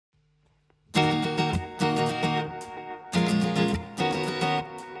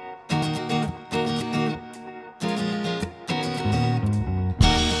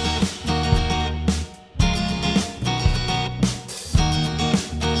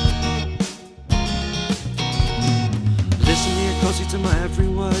every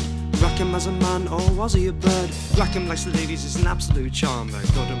word. Rakan as a man, or was he a bird? Rakan likes the ladies, is an absolute charmer.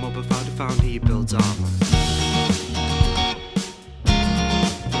 Got him up about a found he builds armour.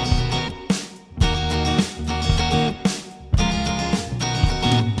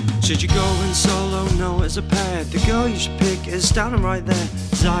 Should you go in solo? No, as a pair. The girl you should pick is standing right there.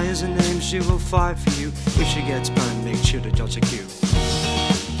 Zaya's a name, she will fight for you. If she gets banned, make sure to dodge a queue.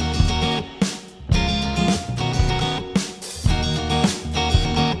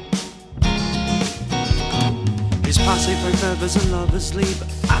 He's passive like feathers and lovers leave.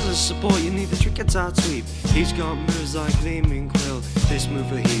 As a support, you need the trick guitar sweep. He's got moves like gleaming quill. This move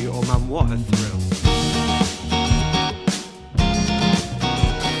for he, oh man, what a thrill.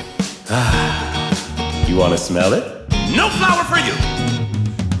 You wanna smell it? No flower for you!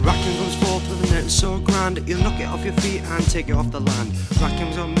 Rakan goes forth with a net so grand, he'll knock it off your feet and take it off the land.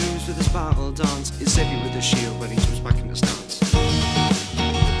 Rakan's got moves with his battle dance. He's heavy with the shield when he jumps back in the stance.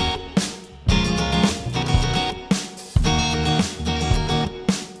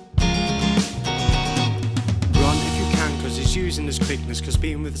 Run if you can, cause he's using his quickness. Cause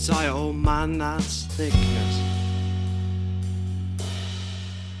being with Zaya, oh man, that's thickness.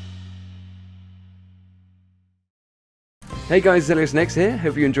 Hey guys, Elios next here.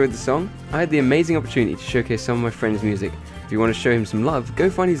 Hope you enjoyed the song. I had the amazing opportunity to showcase some of my friend's music. If you want to show him some love, go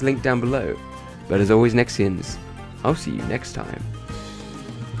find his link down below. But as always, Nexians, I'll see you next time.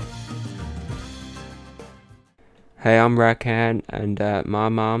 Hey, I'm Rakan, and my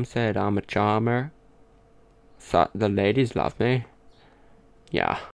mom said I'm a charmer. So the ladies love me. Yeah.